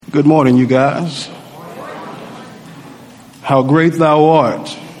Good morning, you guys. How great thou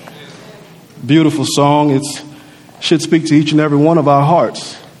art. Beautiful song. It should speak to each and every one of our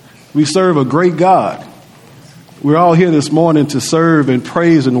hearts. We serve a great God. We're all here this morning to serve and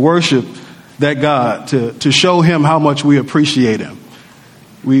praise and worship that God, to show him how much we appreciate him.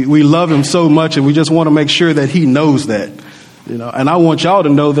 We love him so much, and we just want to make sure that he knows that. And I want y'all to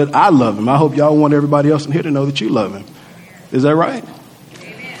know that I love him. I hope y'all want everybody else in here to know that you love him. Is that right?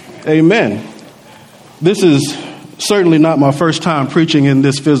 Amen. This is certainly not my first time preaching in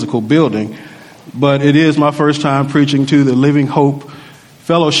this physical building, but it is my first time preaching to the Living Hope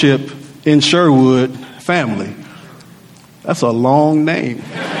Fellowship in Sherwood family. That's a long name,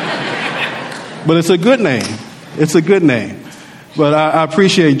 but it's a good name. It's a good name. But I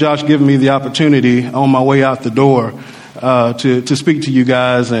appreciate Josh giving me the opportunity on my way out the door to speak to you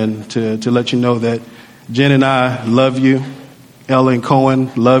guys and to let you know that Jen and I love you. Ellen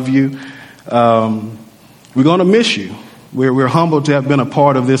Cohen, love you. We're going to miss you. We're humbled to have been a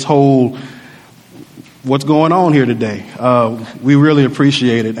part of this whole what's going on here today. We really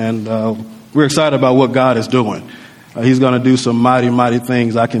appreciate it, and we're excited about what God is doing. He's going to do some mighty, mighty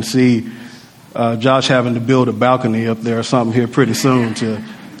things. I can see Josh having to build a balcony up there or something here pretty soon to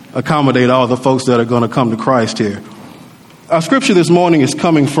accommodate all the folks that are going to come to Christ here. Our scripture this morning is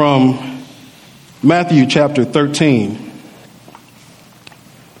coming from Matthew chapter 13.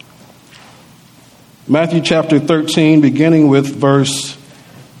 Matthew chapter 13, beginning with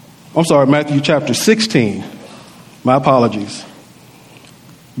Matthew chapter 16. My apologies.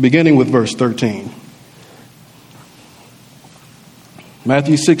 Beginning with verse 13.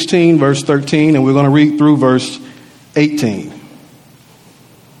 Matthew 16, verse 13, and we're going to read through verse 18.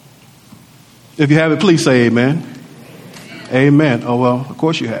 If you have it, please say amen. Amen. Oh, well, of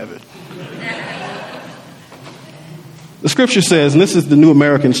course you have it. The scripture says, and this is the New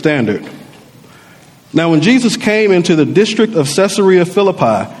American Standard, "Now when Jesus came into the district of Caesarea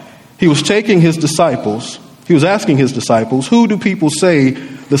Philippi, he was asking his disciples, who do people say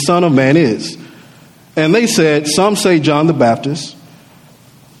the Son of Man is? And they said, some say John the Baptist,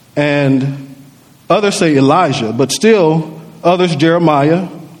 and others say Elijah, but still others Jeremiah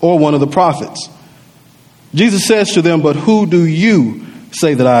or one of the prophets. Jesus says to them, but who do you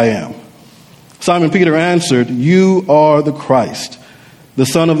say that I am? Simon Peter answered, you are the Christ, the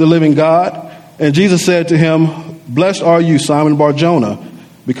Son of the living God. And Jesus said to him, blessed are you, Simon Bar-Jonah,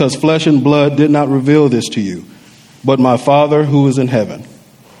 because flesh and blood did not reveal this to you, but my Father who is in heaven.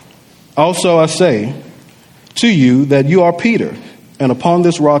 Also I say to you that you are Peter, and upon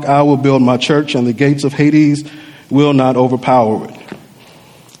this rock I will build my church, and the gates of Hades will not overpower it."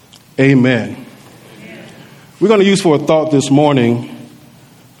 Amen. We're going to use for a thought this morning,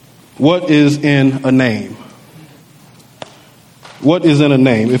 what is in a name? What is in a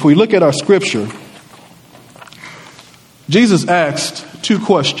name? If we look at our scripture, Jesus asked two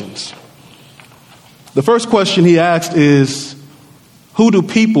questions. The first question he asked is, who do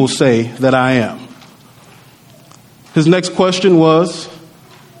people say that I am? His next question was,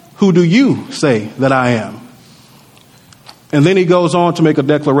 who do you say that I am? And then he goes on to make a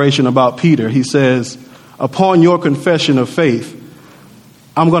declaration about Peter. He says, upon your confession of faith,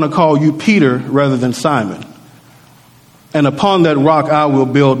 I'm going to call you Peter rather than Simon. And upon that rock I will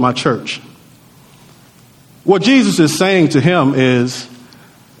build my church. What Jesus is saying to him is,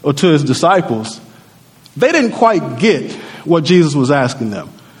 or to his disciples, they didn't quite get what Jesus was asking them.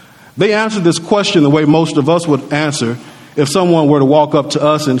 They answered this question the way most of us would answer if someone were to walk up to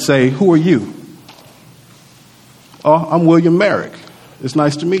us and say, who are you? Oh, I'm William Merrick. It's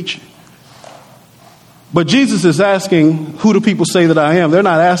nice to meet you. But Jesus is asking, who do people say that I am? They're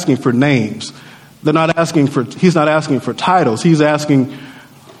not asking for names. He's not asking for titles. He's asking,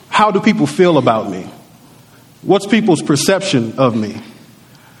 how do people feel about me? What's people's perception of me?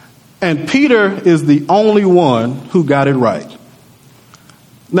 And Peter is the only one who got it right.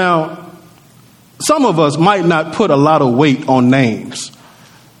 Now, some of us might not put a lot of weight on names.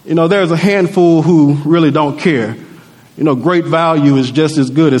 There's a handful who really don't care. Great Value is just as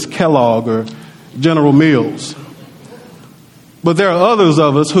good as Kellogg or General Mills. But there are others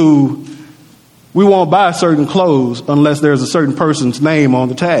of us who we won't buy certain clothes unless there's a certain person's name on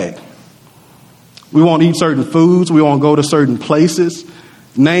the tag. We won't eat certain foods. We won't go to certain places.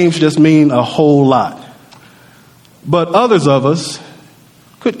 Names just mean a whole lot. But others of us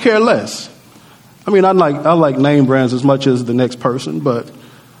could care less. I like name brands as much as the next person, but,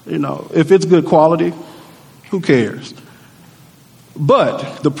 if it's good quality, who cares?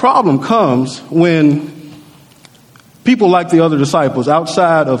 But the problem comes when people like the other disciples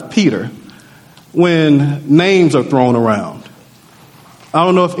outside of Peter, when names are thrown around. I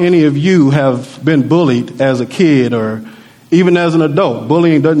don't know if any of you have been bullied as a kid or even as an adult.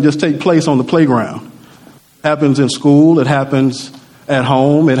 Bullying doesn't just take place on the playground. It happens in school. It happens at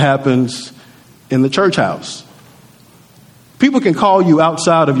home. It happens in the church house. People can call you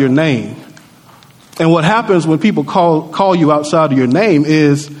outside of your name. And what happens when people call you outside of your name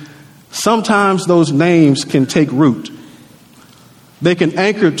is sometimes those names can take root. They can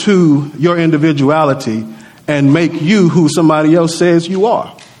anchor to your individuality and make you who somebody else says you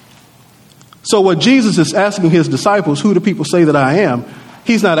are. So what Jesus is asking his disciples, who do people say that I am?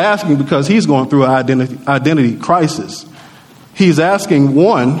 He's not asking because he's going through an identity crisis. He's asking,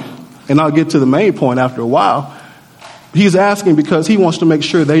 one, and I'll get to the main point after a while, he's asking because he wants to make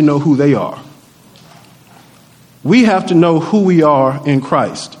sure they know who they are. We have to know who we are in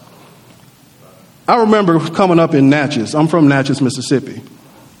Christ. I remember coming up in Natchez. I'm from Natchez, Mississippi.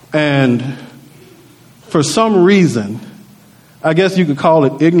 And for some reason, I guess you could call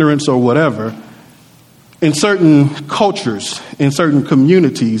it ignorance or whatever, in certain cultures, in certain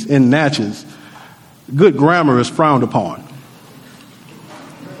communities in Natchez, good grammar is frowned upon.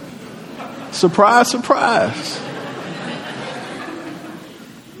 Surprise, surprise.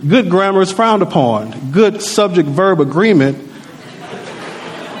 Good grammar is frowned upon. Good subject-verb agreement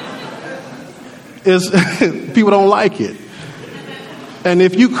is, people don't like it. And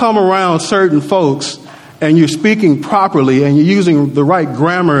if you come around certain folks and you're speaking properly and you're using the right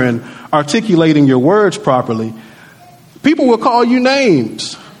grammar and articulating your words properly, people will call you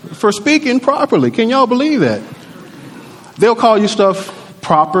names for speaking properly. Can y'all believe that? They'll call you stuff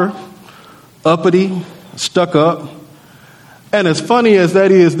proper, uppity, stuck up. And as funny as that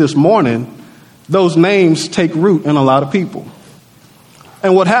is this morning, those names take root in a lot of people.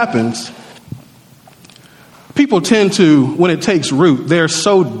 And what happens, people tend to, when it takes root, they're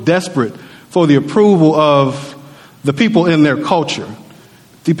so desperate for the approval of the people in their culture,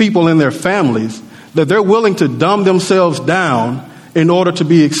 the people in their families, that they're willing to dumb themselves down in order to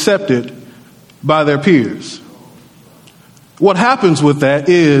be accepted by their peers. What happens with that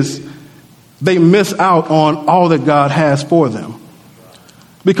is they miss out on all that God has for them.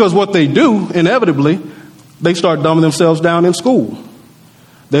 Because what they do, inevitably, they start dumbing themselves down in school.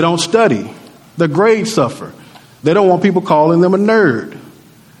 They don't study. Their grades suffer. They don't want people calling them a nerd.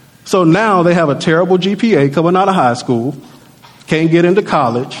 So now they have a terrible GPA coming out of high school, can't get into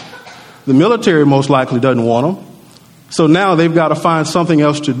college. The military most likely doesn't want them. So now they've got to find something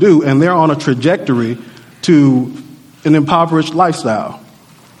else to do, and they're on a trajectory to an impoverished lifestyle.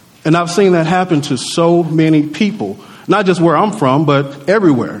 And I've seen that happen to so many people, not just where I'm from, but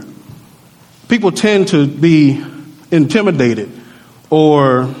everywhere. People tend to be intimidated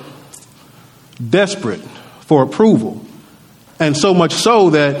or desperate for approval. And so much so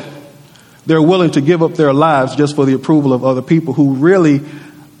that they're willing to give up their lives just for the approval of other people who really,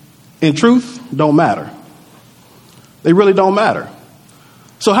 in truth, don't matter. They really don't matter.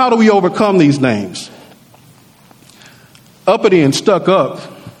 So how do we overcome these names? Uppity and stuck up,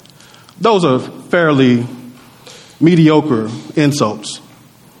 those are fairly mediocre insults.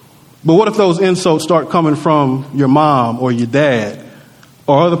 But what if those insults start coming from your mom or your dad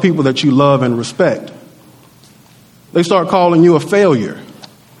or other people that you love and respect? They start calling you a failure,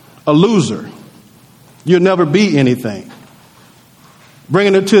 a loser. You'll never be anything.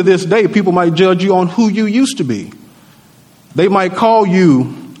 Bringing it to this day, people might judge you on who you used to be. They might call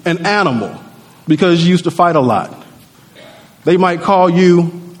you an animal because you used to fight a lot. They might call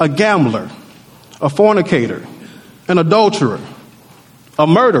you a gambler, a fornicator, an adulterer, a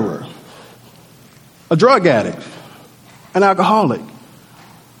murderer, a drug addict, an alcoholic.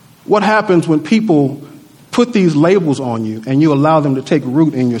 What happens when people put these labels on you and you allow them to take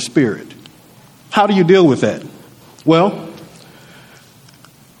root in your spirit? How do you deal with that? Well,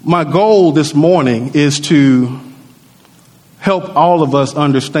 my goal this morning is to help all of us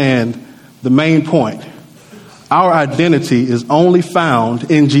understand the main point. Our identity is only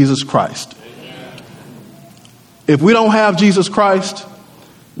found in Jesus Christ. If we don't have Jesus Christ,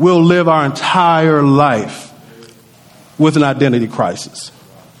 we'll live our entire life with an identity crisis.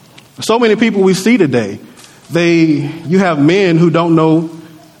 So many people we see today, you have men who don't know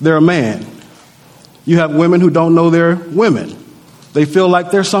they're a man. You have women who don't know they're women. They feel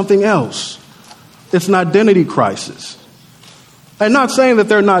like they're something else. It's an identity crisis. I'm not saying that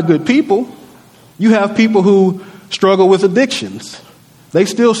they're not good people. You have people who struggle with addictions. They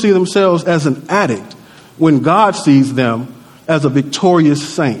still see themselves as an addict when God sees them as a victorious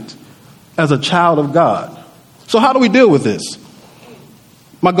saint, as a child of God. So how do we deal with this?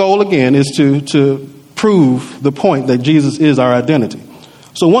 My goal, again, is to prove the point that Jesus is our identity.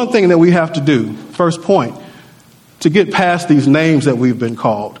 So one thing that we have to do, first point, to get past these names that we've been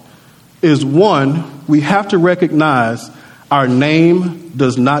called is, one, we have to recognize our name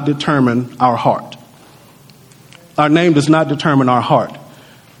does not determine our heart. Our name does not determine our heart.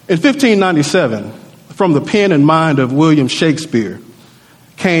 In 1597, from the pen and mind of William Shakespeare,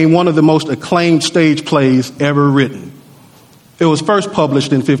 came one of the most acclaimed stage plays ever written. It was first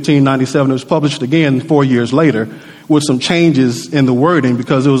published in 1597. It was published again 4 years later with some changes in the wording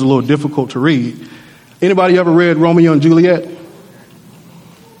because it was a little difficult to read. Anybody ever read Romeo and Juliet?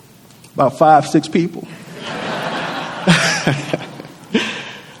 About 5-6 people.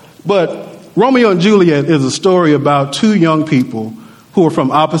 But Romeo and Juliet is a story about two young people who are from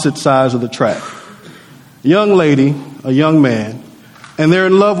opposite sides of the track. A young lady, a young man, and they're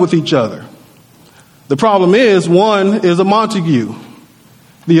in love with each other. The problem is, one is a Montague.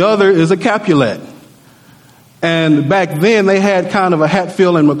 The other is a Capulet. And back then, they had kind of a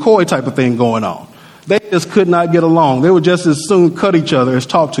Hatfield and McCoy type of thing going on. They just could not get along. They would just as soon cut each other as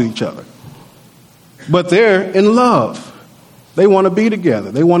talk to each other. But they're in love. They want to be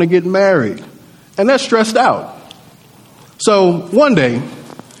together. They want to get married. And they're stressed out. So one day,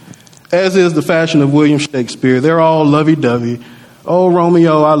 as is the fashion of William Shakespeare, they're all lovey-dovey. Oh,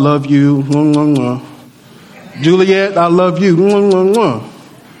 Romeo, I love you. Juliet, I love you.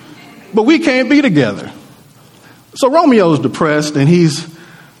 But we can't be together. So Romeo's depressed and he's,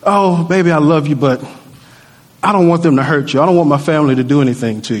 oh, baby, I love you, but I don't want them to hurt you. I don't want my family to do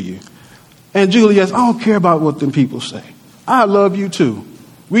anything to you. And Juliet's, I don't care about what them people say. I love you too.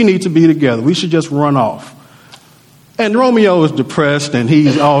 We need to be together. We should just run off. And Romeo is depressed and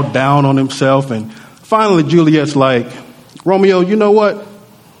he's all down on himself. And finally, Juliet's like, Romeo, you know what?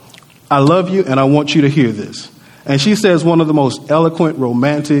 I love you and I want you to hear this. And she says one of the most eloquent,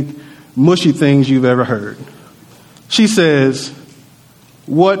 romantic, mushy things you've ever heard. She says,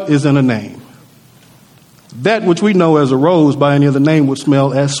 what is in a name? That which we know as a rose by any other name would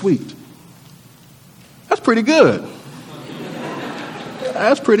smell as sweet. That's pretty good.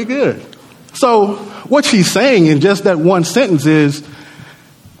 That's pretty good. So what she's saying in just that one sentence is,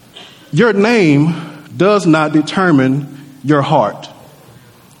 your name does not determine your heart.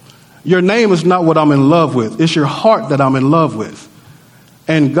 Your name is not what I'm in love with. It's your heart that I'm in love with.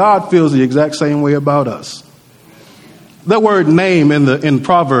 And God feels the exact same way about us. That word name in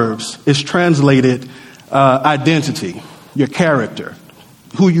Proverbs is translated identity, your character,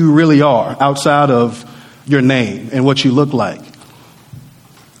 who you really are outside of your name and what you look like.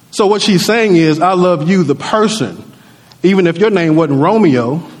 So what she's saying is, I love you, the person. Even if your name wasn't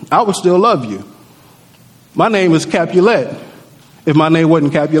Romeo, I would still love you. My name is Capulet. If my name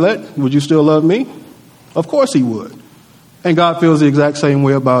wasn't Capulet, would you still love me? Of course he would. And God feels the exact same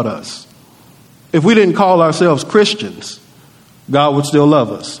way about us. If we didn't call ourselves Christians, God would still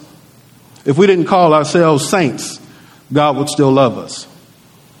love us. If we didn't call ourselves saints, God would still love us.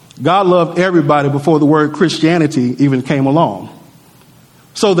 God loved everybody before the word Christianity even came along.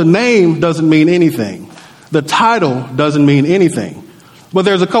 So the name doesn't mean anything. The title doesn't mean anything. But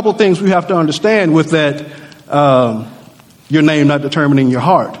there's a couple things we have to understand with that, your name not determining your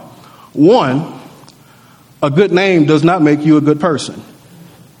heart. One, a good name does not make you a good person.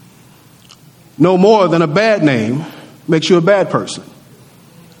 No more than a bad name makes you a bad person.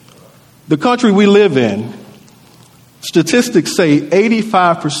 The country we live in, statistics say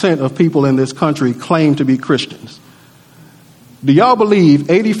 85% of people in this country claim to be Christians. Do y'all believe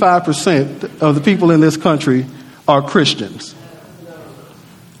 85% of the people in this country are Christians?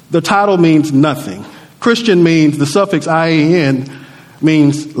 The title means nothing. Christian means, the suffix IAN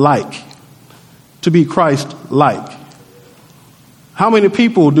means like, to be Christ-like. How many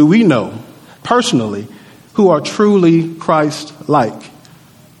people do we know personally who are truly Christ-like?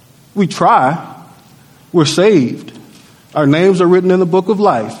 We try. We're saved. Our names are written in the book of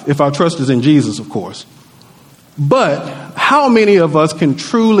life, if our trust is in Jesus, of course. But how many of us can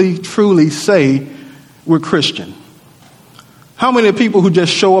truly, truly say we're Christian? How many people who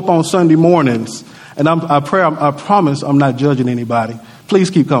just show up on Sunday mornings, and I promise I'm not judging anybody. Please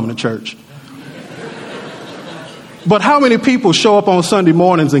keep coming to church. But how many people show up on Sunday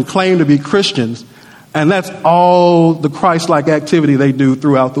mornings and claim to be Christians, and that's all the Christ-like activity they do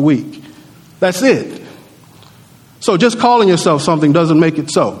throughout the week? That's it. So just calling yourself something doesn't make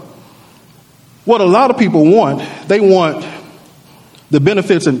it so. What a lot of people want, they want the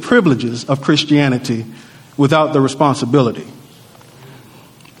benefits and privileges of Christianity without the responsibility.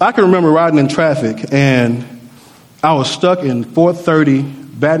 I can remember riding in traffic, and I was stuck in 430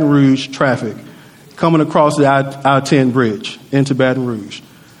 Baton Rouge traffic, coming across the I-10 bridge into Baton Rouge.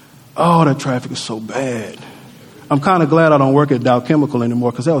 Oh, that traffic is so bad. I'm kind of glad I don't work at Dow Chemical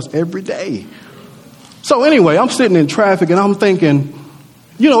anymore, because that was every day. So anyway, I'm sitting in traffic and I'm thinking,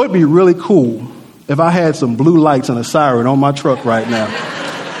 it'd be really cool if I had some blue lights and a siren on my truck right now.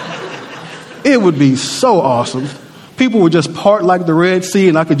 It would be so awesome. People would just part like the Red Sea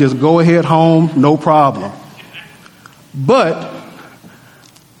and I could just go ahead home, no problem. But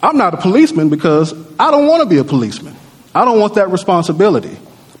I'm not a policeman because I don't want to be a policeman. I don't want that responsibility.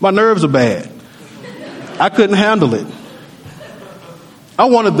 My nerves are bad. I couldn't handle it. I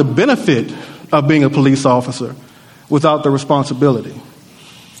wanted the benefit of being a police officer without the responsibility.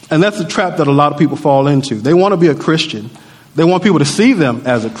 And that's the trap that a lot of people fall into. They want to be a Christian. They want people to see them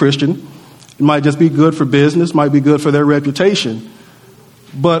as a Christian. It might just be good for business, might be good for their reputation.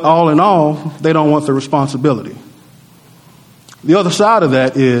 But all in all, they don't want the responsibility. The other side of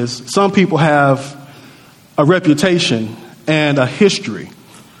that is some people have a reputation and a history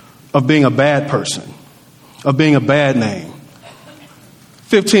of being a bad person, of being a bad name.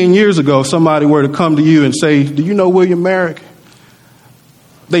 15 years ago, if somebody were to come to you and say, do you know William Merrick?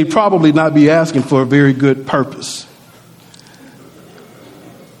 They'd probably not be asking for a very good purpose.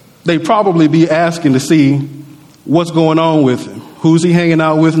 They'd probably be asking to see what's going on with him. Who's he hanging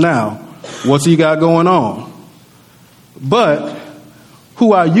out with now? What's he got going on? But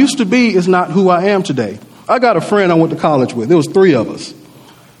who I used to be is not who I am today. I got a friend I went to college with. There was 3 of us.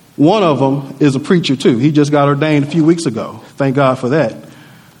 One of them is a preacher too. He just got ordained a few weeks ago. Thank God for that.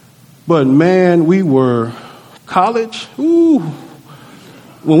 But man, we were college. Ooh.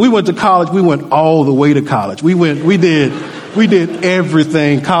 When we went to college, we went all the way to college. We did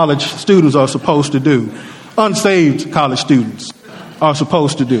everything college students are supposed to do. Unsaved college students are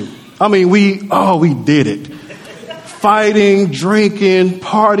supposed to do. I mean, we did it. Fighting, drinking,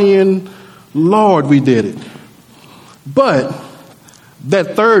 partying. Lord, we did it. But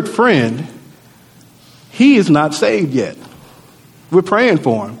that third friend, he is not saved yet. We're praying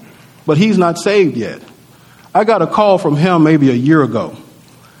for him, but he's not saved yet. I got a call from him maybe a year ago.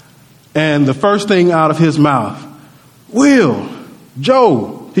 And the first thing out of his mouth, Will,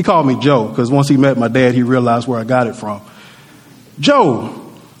 Joe, he called me Joe because once he met my dad, he realized where I got it from.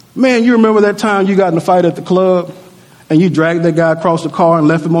 Joe, man, you remember that time you got in a fight at the club and you dragged that guy across the car and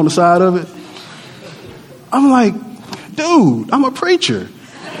left him on the side of it? I'm like, dude, I'm a preacher.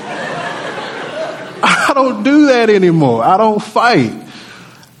 I don't do that anymore. I don't fight.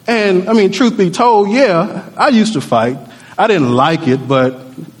 And I mean, truth be told, yeah, I used to fight. I didn't like it, but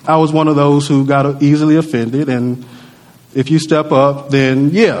I was one of those who got easily offended. And if you step up, then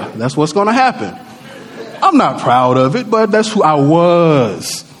yeah, that's what's going to happen. I'm not proud of it, but that's who I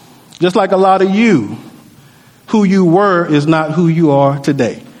was. Just like a lot of you. Who you were is not who you are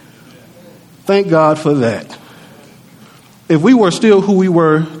today. Thank God for that. If we were still who we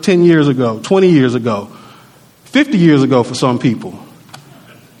were 10 years ago, 20 years ago, 50 years ago for some people,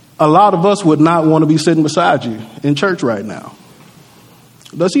 a lot of us would not want to be sitting beside you in church right now.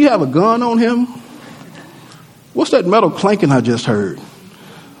 Does he have a gun on him? What's that metal clanking I just heard?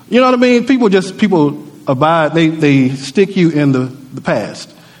 You know what I mean? People abide, they stick you in the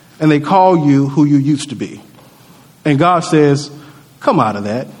past and they call you who you used to be. And God says, come out of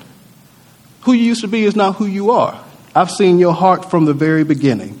that. Who you used to be is not who you are. I've seen your heart from the very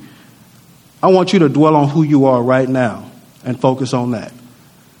beginning. I want you to dwell on who you are right now and focus on that.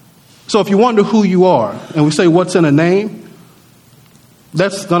 So if you wonder who you are, and we say what's in a name,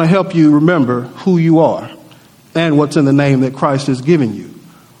 that's going to help you remember who you are and what's in the name that Christ has given you.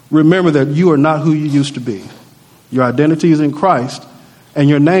 Remember that you are not who you used to be. Your identity is in Christ, and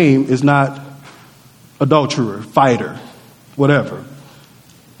your name is not adulterer, fighter, whatever.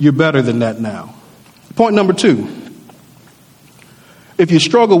 You're better than that now. Point number 2. If you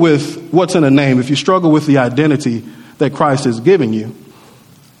struggle with what's in a name, if you struggle with the identity that Christ has given you,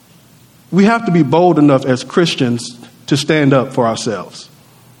 we have to be bold enough as Christians to stand up for ourselves.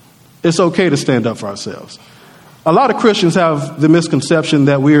 It's okay to stand up for ourselves. A lot of Christians have the misconception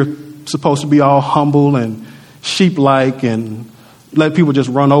that we're supposed to be all humble and sheep-like and let people just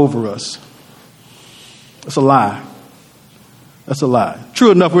run over us. That's a lie. That's a lie.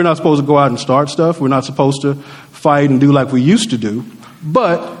 True enough, we're not supposed to go out and start stuff. We're not supposed to fight and do like we used to do.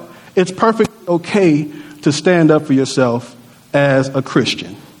 But it's perfectly okay to stand up for yourself as a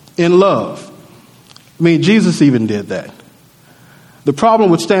Christian in love. I mean, Jesus even did that. The problem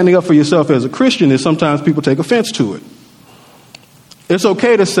with standing up for yourself as a Christian is sometimes people take offense to it. It's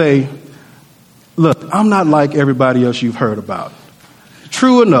okay to say, look, I'm not like everybody else you've heard about.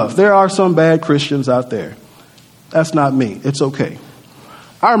 True enough, there are some bad Christians out there. That's not me. It's okay.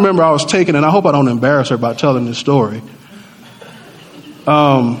 I remember I was taken, and I hope I don't embarrass her by telling this story.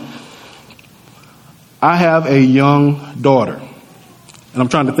 I have a young daughter. And I'm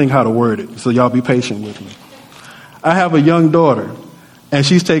trying to think how to word it, so y'all be patient with me. I have a young daughter, and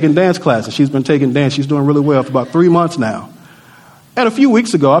she's taking dance classes. She's been taking dance. She's doing really well for about 3 months now. And a few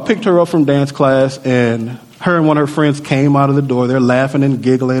weeks ago, I picked her up from dance class, and her and one of her friends came out of the door. They're laughing and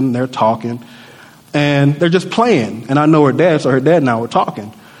giggling, and they're talking, and they're just playing. And I know her dad, so her dad and I were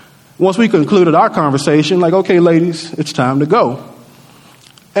talking. Once we concluded our conversation, like, okay, ladies, it's time to go.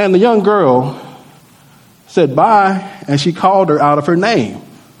 And the young girl said bye, and she called her out of her name.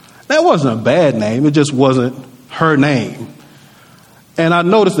 That wasn't a bad name. It just wasn't her name. And I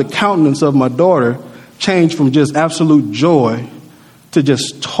noticed the countenance of my daughter changed from just absolute joy to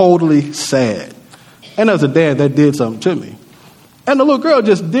just totally sad. And as a dad, that did something to me. And the little girl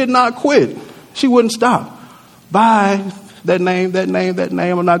just did not quit. She wouldn't stop. Bye, that name.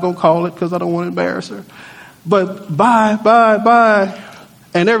 I'm not going to call it because I don't want to embarrass her. But bye.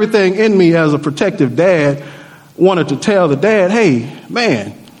 And everything in me as a protective dad wanted to tell the dad, hey,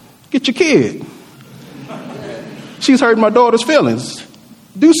 man, get your kid. She's hurting my daughter's feelings.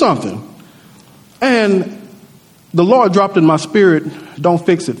 Do something. And the Lord dropped in my spirit, don't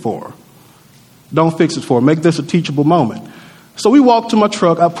fix it for her. Don't fix it for her. Make this a teachable moment. So we walked to my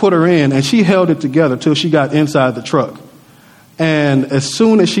truck. I put her in, and she held it together till she got inside the truck. And as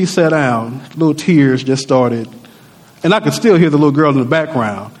soon as she sat down, little tears just started. And I could still hear the little girl in the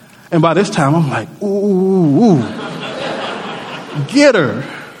background. And by this time, I'm like, ooh, get her.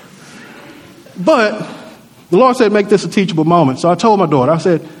 But the Lord said, make this a teachable moment. So I told my daughter, I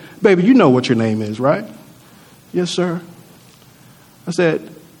said, baby, you know what your name is, right? Yes, sir. I said,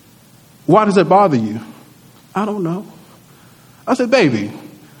 why does that bother you? I don't know. I said, baby,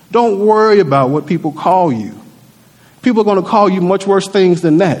 don't worry about what people call you. People are going to call you much worse things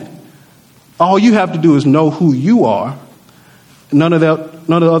than that. All you have to do is know who you are. None of the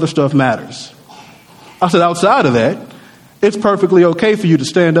other stuff matters. I said, outside of that, it's perfectly okay for you to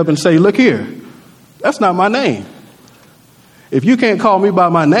stand up and say, look here, that's not my name. If you can't call me by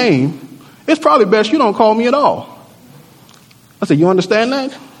my name, it's probably best you don't call me at all. I said, you understand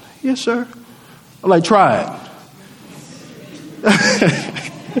that? Yes, sir. I'm like, try it.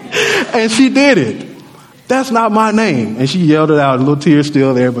 And she did it. That's not my name. And she yelled it out, a little tear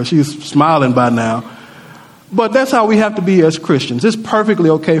still there, but she's smiling by now. But that's how we have to be as Christians. It's perfectly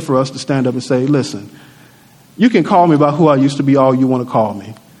okay for us to stand up and say, listen, you can call me by who I used to be all you want to call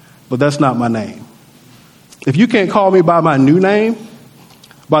me, but that's not my name. If you can't call me by my new name,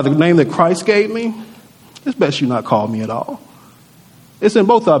 by the name that Christ gave me, it's best you not call me at all. It's in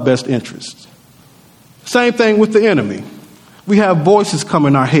both our best interests. Same thing with the enemy. We have voices come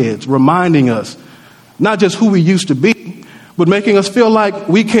in our heads reminding us not just who we used to be, but making us feel like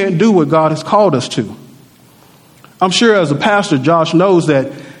we can't do what God has called us to. I'm sure as a pastor, Josh knows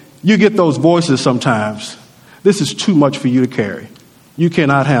that you get those voices sometimes. This is too much for you to carry. You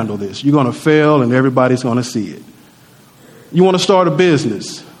cannot handle this. You're going to fail and everybody's going to see it. You want to start a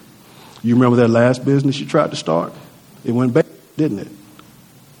business. You remember that last business you tried to start? It went bad, didn't it?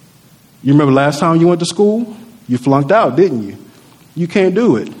 You remember last time you went to school? You flunked out, didn't you? You can't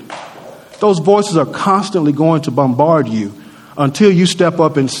do it. Those voices are constantly going to bombard you until you step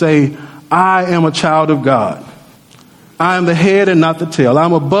up and say, I am a child of God. I am the head and not the tail.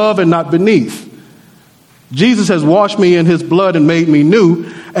 I'm above and not beneath. Jesus has washed me in his blood and made me new,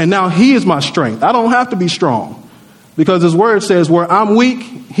 and now he is my strength. I don't have to be strong because his word says where I'm weak,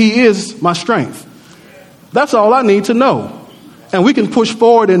 he is my strength. That's all I need to know. And we can push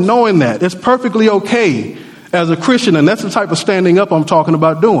forward in knowing that. It's perfectly okay as a Christian, and that's the type of standing up I'm talking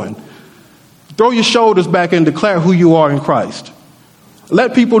about doing. Throw your shoulders back and declare who you are in Christ.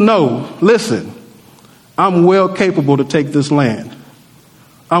 Let people know, listen, I'm well capable to take this land.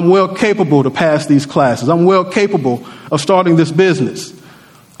 I'm well capable to pass these classes. I'm well capable of starting this business.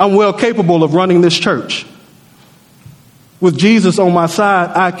 I'm well capable of running this church. With Jesus on my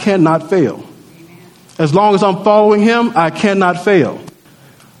side, I cannot fail. As long as I'm following him, I cannot fail.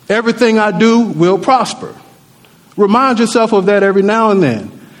 Everything I do will prosper. Remind yourself of that every now and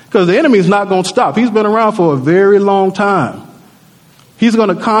then, because the enemy is not going to stop. He's been around for a very long time. He's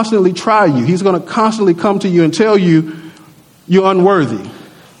going to constantly try you. He's going to constantly come to you and tell you you're unworthy.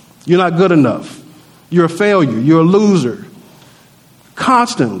 You're not good enough. You're a failure. You're a loser.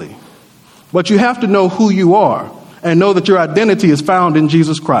 Constantly. But you have to know who you are and know that your identity is found in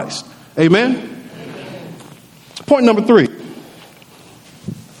Jesus Christ. Amen? Amen. Point number 3.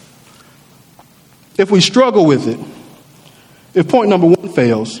 If we struggle with it, if point number 1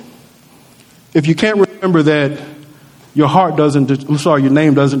 fails, if you can't remember that your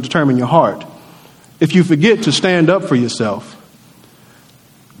name doesn't determine your heart, if you forget to stand up for yourself,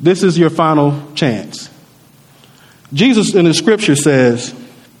 this is your final chance. Jesus in the scripture says,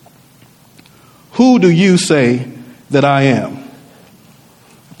 "Who do you say that I am?"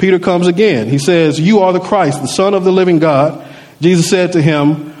 Peter comes again. He says, "You are the Christ, the Son of the living God." Jesus said to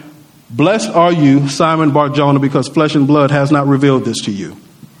him, "Blessed are you, Simon Bar-Jonah, because flesh and blood has not revealed this to you."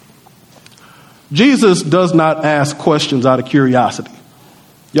 Jesus does not ask questions out of curiosity.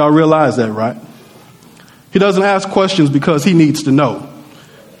 Y'all realize that, right? He doesn't ask questions because he needs to know.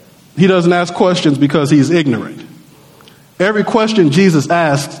 He doesn't ask questions because he's ignorant. Every question Jesus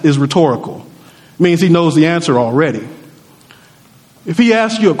asks is rhetorical. It means he knows the answer already. If he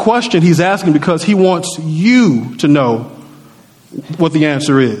asks you a question, he's asking because he wants you to know what the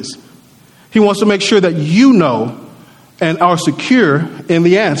answer is. He wants to make sure that you know and are secure in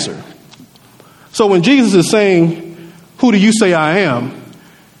the answer. So when Jesus is saying, "Who do you say I am?"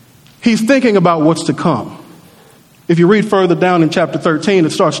 he's thinking about what's to come. If you read further down in chapter 13,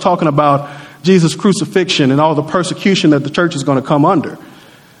 it starts talking about Jesus' crucifixion and all the persecution that the church is going to come under.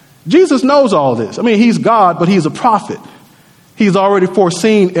 Jesus knows all this. I mean, he's God, but he's a prophet. He's already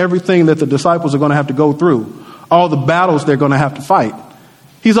foreseen everything that the disciples are going to have to go through, all the battles they're going to have to fight.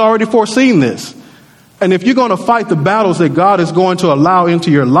 He's already foreseen this. And if you're going to fight the battles that God is going to allow into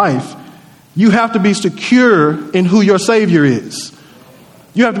your life, you have to be secure in who your Savior is.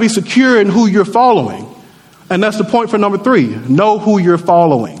 You have to be secure in who you're following. And that's the point for number 3. Know who you're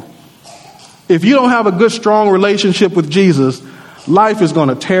following. If you don't have a good, strong relationship with Jesus, life is going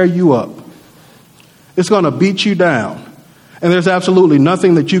to tear you up. It's going to beat you down. And there's absolutely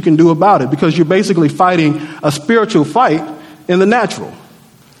nothing that you can do about it because you're basically fighting a spiritual fight in the natural.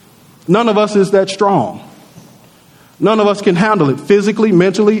 None of us is that strong. None of us can handle it physically,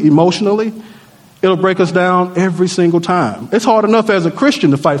 mentally, emotionally. It'll break us down every single time. It's hard enough as a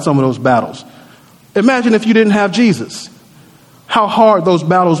Christian to fight some of those battles. Imagine if you didn't have Jesus, how hard those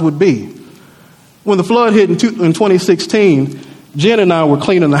battles would be. When the flood hit in 2016, Jen and I were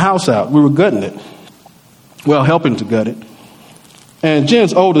cleaning the house out. We were gutting it. Well, helping to gut it. And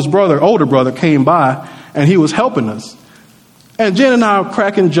Jen's older brother came by and he was helping us. And Jen and I are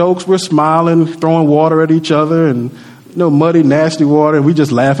cracking jokes. We're smiling, throwing water at each other and, muddy, nasty water. And we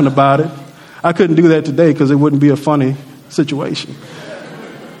just laughing about it. I couldn't do that today because it wouldn't be a funny situation.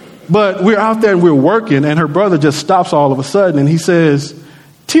 But we're out there and we're working and her brother just stops all of a sudden and he says,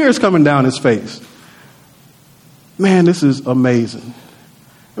 tears coming down his face. "Man, this is amazing."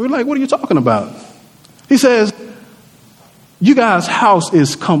 And we're like, "What are you talking about?" He says, "You guys' house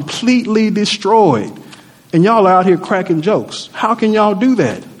is completely destroyed and y'all are out here cracking jokes. How can y'all do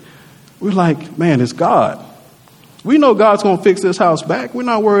that?" We're like, "Man, it's God. We know God's going to fix this house back. We're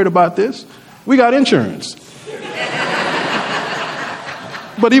not worried about this. We got insurance."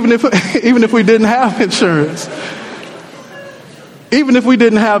 But even if we didn't have insurance,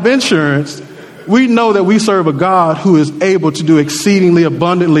 we know that we serve a God who is able to do exceedingly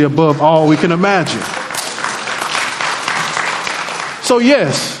abundantly above all we can imagine. So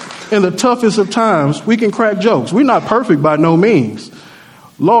yes, in the toughest of times, we can crack jokes. We're not perfect by no means.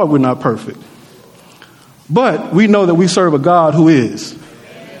 Lord, we're not perfect. But we know that we serve a God who is.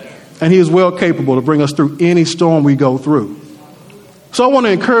 And he is well capable to bring us through any storm we go through. So I want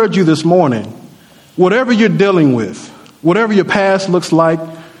to encourage you this morning, whatever you're dealing with, whatever your past looks like,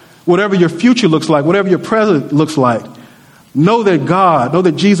 whatever your future looks like, whatever your present looks like, know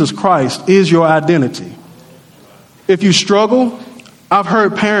that Jesus Christ is your identity. If you struggle, I've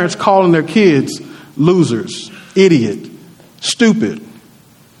heard parents calling their kids losers, idiot, stupid.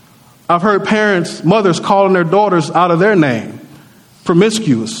 I've heard mothers calling their daughters out of their name,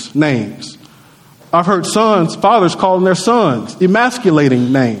 promiscuous names. I've heard fathers calling their sons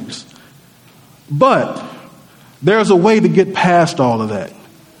emasculating names. But there's a way to get past all of that.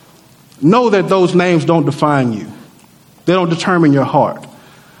 Know that those names don't define you. They don't determine your heart.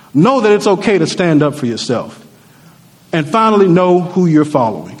 Know that it's okay to stand up for yourself. And finally, know who you're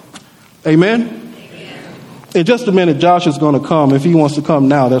following. Amen? Amen. In just a minute, Josh is going to come. If he wants to come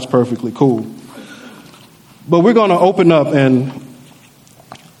now, that's perfectly cool. But we're going to open up and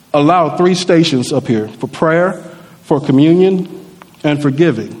allow 3 stations up here for prayer, for communion, and for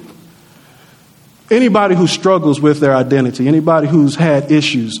giving. Anybody who struggles with their identity, anybody who's had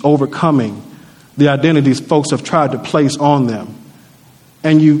issues overcoming the identities folks have tried to place on them,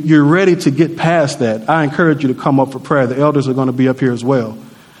 and you're ready to get past that, I encourage you to come up for prayer. The elders are going to be up here as well.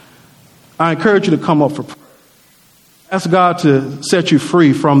 I encourage you to come up for prayer. Ask God to set you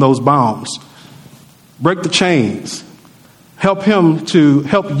free from those bounds. Break the chains. Help you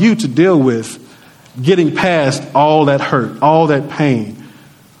to deal with getting past all that hurt, all that pain,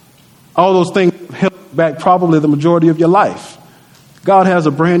 all those things held back probably the majority of your life. God has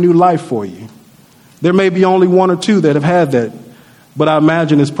a brand new life for you. There may be only one or two that have had that, but I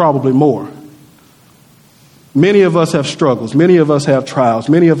imagine it's probably more. Many of us have struggles. Many of us have trials.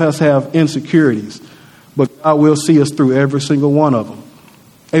 Many of us have insecurities, but God will see us through every single one of them.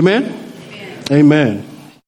 Amen? Amen. Amen.